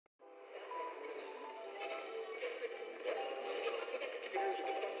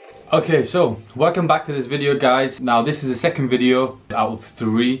Okay, so welcome back to this video, guys. Now this is the second video out of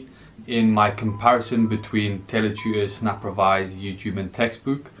 3 in my comparison between Tailored Tutors, SnapRevise, YouTube and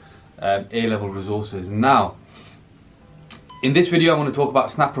textbook A-level resources. Now in this video I want to talk about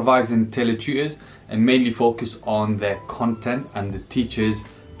SnapRevise and Tailored Tutors and mainly focus on their content and the teachers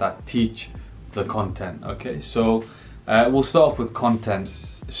that teach the content. Okay, so we'll start off with content.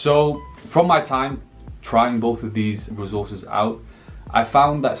 So from my time trying both of these resources out, I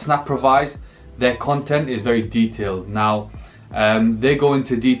found that SnapRevise, their content is very detailed. Now they go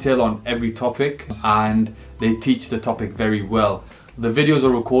into detail on every topic and they teach the topic very well. The videos are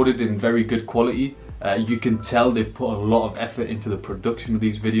recorded in very good quality. You can tell they've put a lot of effort into the production of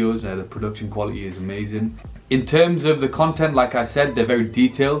these videos. The production quality is amazing. In terms of the content, like I said, they're very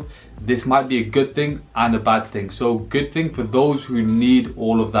detailed. This might be a good thing and a bad thing. So good thing for those who need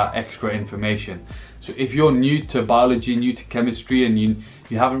all of that extra information. So if you're new to biology, new to chemistry, and you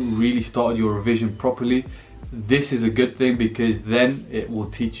haven't really started your revision properly, this is a good thing because then it will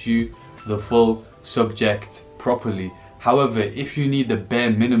teach you the full subject properly. However, if you need the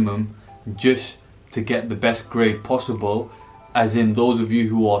bare minimum just to get the best grade possible, as in those of you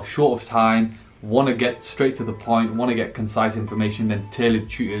who are short of time, want to get straight to the point, want to get concise information, then Tailored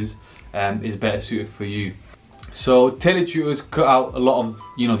Tutors is better suited for you. So Tailored Tutors cut out a lot of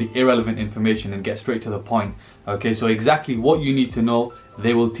the irrelevant information and get straight to the point. Okay, so exactly what you need to know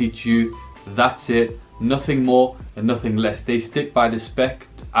they will teach you. That's it, nothing more and nothing less. They stick by the spec,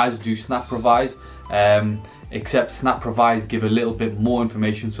 as do SnapRevise, except SnapRevise give a little bit more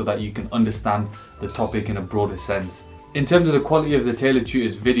information so that you can understand the topic in a broader sense. In terms of the quality of the Tailored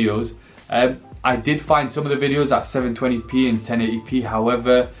Tutors videos, I did find some of the videos at 720p and 1080p.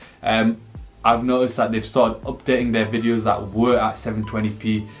 However, I've noticed that they've started updating their videos that were at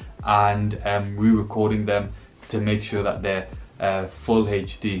 720p and re-recording them to make sure that they're full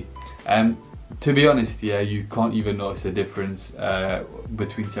HD. To be honest, yeah, you can't even notice the difference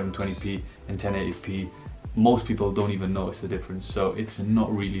between 720p and 1080p. Most people don't even notice the difference, so it's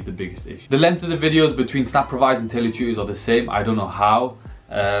not really the biggest issue. The length of the videos between SnapRevise and Tailored Tutors are the same. I don't know how,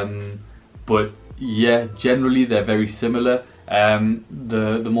 but yeah, generally they're very similar.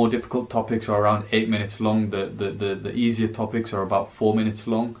 The more difficult topics are around 8 minutes long. The easier topics are about 4 minutes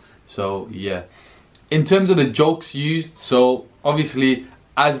long. So yeah. In terms of the jokes used, so obviously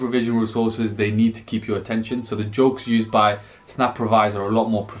as revision resources they need to keep your attention. So the jokes used by SnapRevise are a lot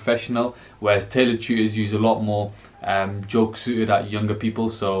more professional, whereas Tailored Tutors use a lot more jokes suited at younger people.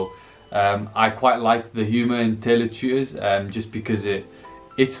 So I quite like the humour in Tailored Tutors just because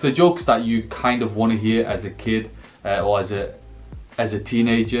it's the jokes that you kind of want to hear as a kid or as a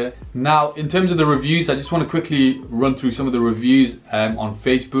teenager. Now in terms of the reviews, I just want to quickly run through some of the reviews on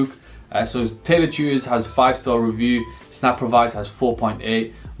Facebook. So Tailored Tutors has 5-star review, SnapRevise has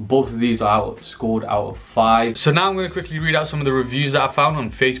 4.8. Both of these are scored out of 5. So now I'm going to quickly read out some of the reviews that I found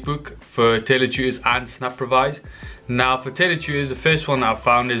on Facebook for Tailored Tutors and SnapRevise. Now for Tailored Tutors, the first one that I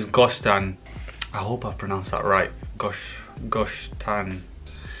found is Gostan. I hope I pronounced that right. Gostan.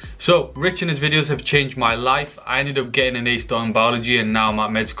 So, Rich and his videos have changed my life. I ended up getting an A-star in biology and now I'm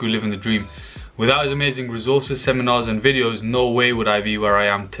at med school living the dream. Without his amazing resources, seminars and videos, no way would I be where I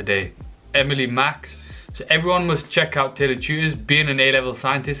am today. Emily Max. So everyone must check out Tailored Tutors. Being an A-level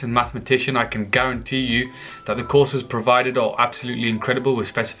scientist and mathematician, I can guarantee you that the courses provided are absolutely incredible with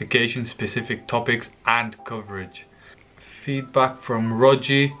specifications, specific topics and coverage. Feedback from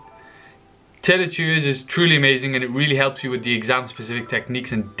Rogie. Tailored Tutors is truly amazing and it really helps you with the exam specific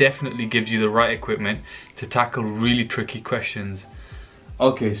techniques and definitely gives you the right equipment to tackle really tricky questions.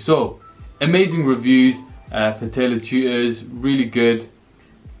 Okay, so amazing reviews for Tailored Tutors, really good,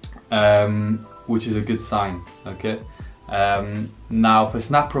 which is a good sign. Okay, now for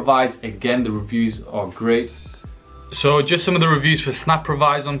SnapRevise, again the reviews are great. So just some of the reviews for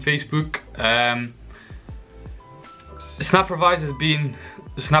SnapRevise on Facebook. SnapRevise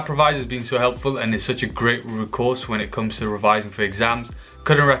has been so helpful and is such a great course when it comes to revising for exams.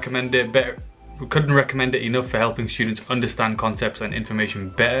 Couldn't recommend it enough for helping students understand concepts and information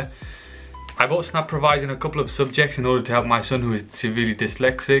better. I bought SnapRevise in a couple of subjects in order to help my son who is severely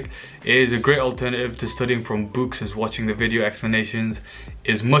dyslexic. It is a great alternative to studying from books, as watching the video explanations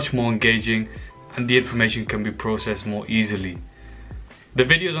is much more engaging and the information can be processed more easily. The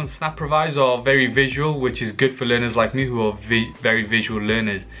videos on SnapRevise are very visual, which is good for learners like me who are very visual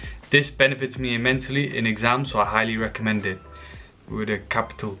learners. This benefits me immensely in exams, so I highly recommend it. With a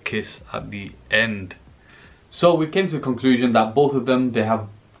capital kiss at the end. So we've came to the conclusion that both of them, they have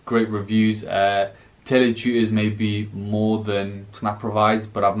great reviews. Tailored Tutors may be more than SnapRevise,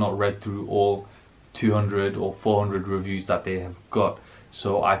 but I've not read through all 200 or 400 reviews that they have got.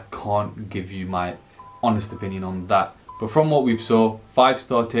 so I can't give you my honest opinion on that. But from what we've saw,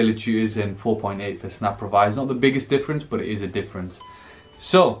 5-star Tailored Tutors and 4.8 for SnapRevise. Not the biggest difference, but it is a difference.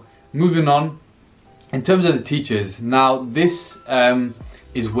 So moving on, in terms of the teachers, now this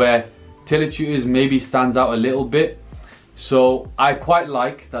is where Tailored Tutors maybe stands out a little bit. So I quite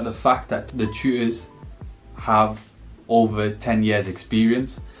like that the fact that the tutors have over 10 years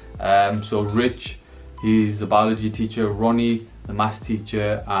experience. So Rich, he's a biology teacher, Ronnie, the maths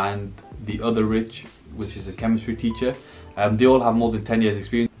teacher, and the other Rich, which is a chemistry teacher. They all have more than 10 years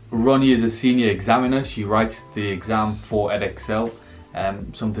experience. Ronnie is a senior examiner. She writes the exam for EdXL.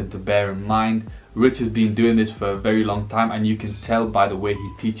 Something to bear in mind. Rich has been doing this for a very long time, and you can tell by the way he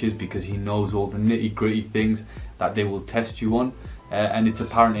teaches, because he knows all the nitty-gritty things that they will test you on, and it's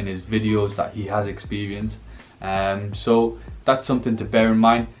apparent in his videos that he has experience. So that's something to bear in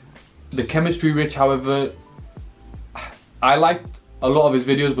mind. The chemistry Rich, however, I liked a lot of his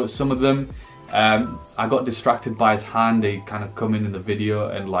videos, but some of them I got distracted by his hand. They kind of come in the video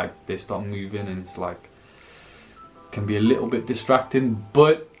and like they start moving, and it's like can be a little bit distracting.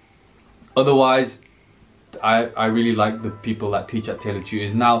 But otherwise, I really like the people that teach at Tailored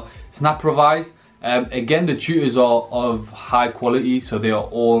Tutors. Now SnapRevise, again, the tutors are of high quality, so they are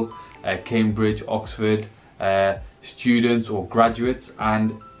all Cambridge, Oxford students or graduates,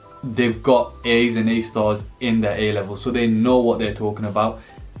 and they've got A's and A stars in their A level, so they know what they're talking about.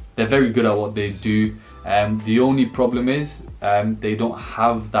 They're very good at what they do. The only problem is they don't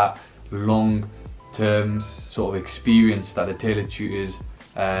have that long-term sort of experience that the Tailored Tutors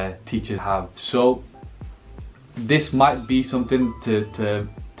teachers have. So this might be something to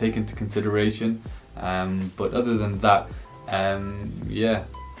take into consideration, but other than that, yeah,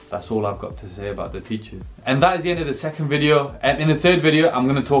 that's all I've got to say about the teachers. And that is the end of the second video. And in the third video, I'm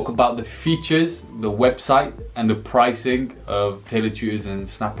going to talk about the features, the website, and the pricing of Tailored Tutors and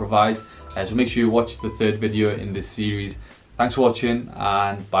SnapRevise. So make sure you watch the third video in this series. Thanks for watching,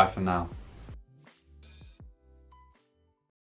 and bye for now.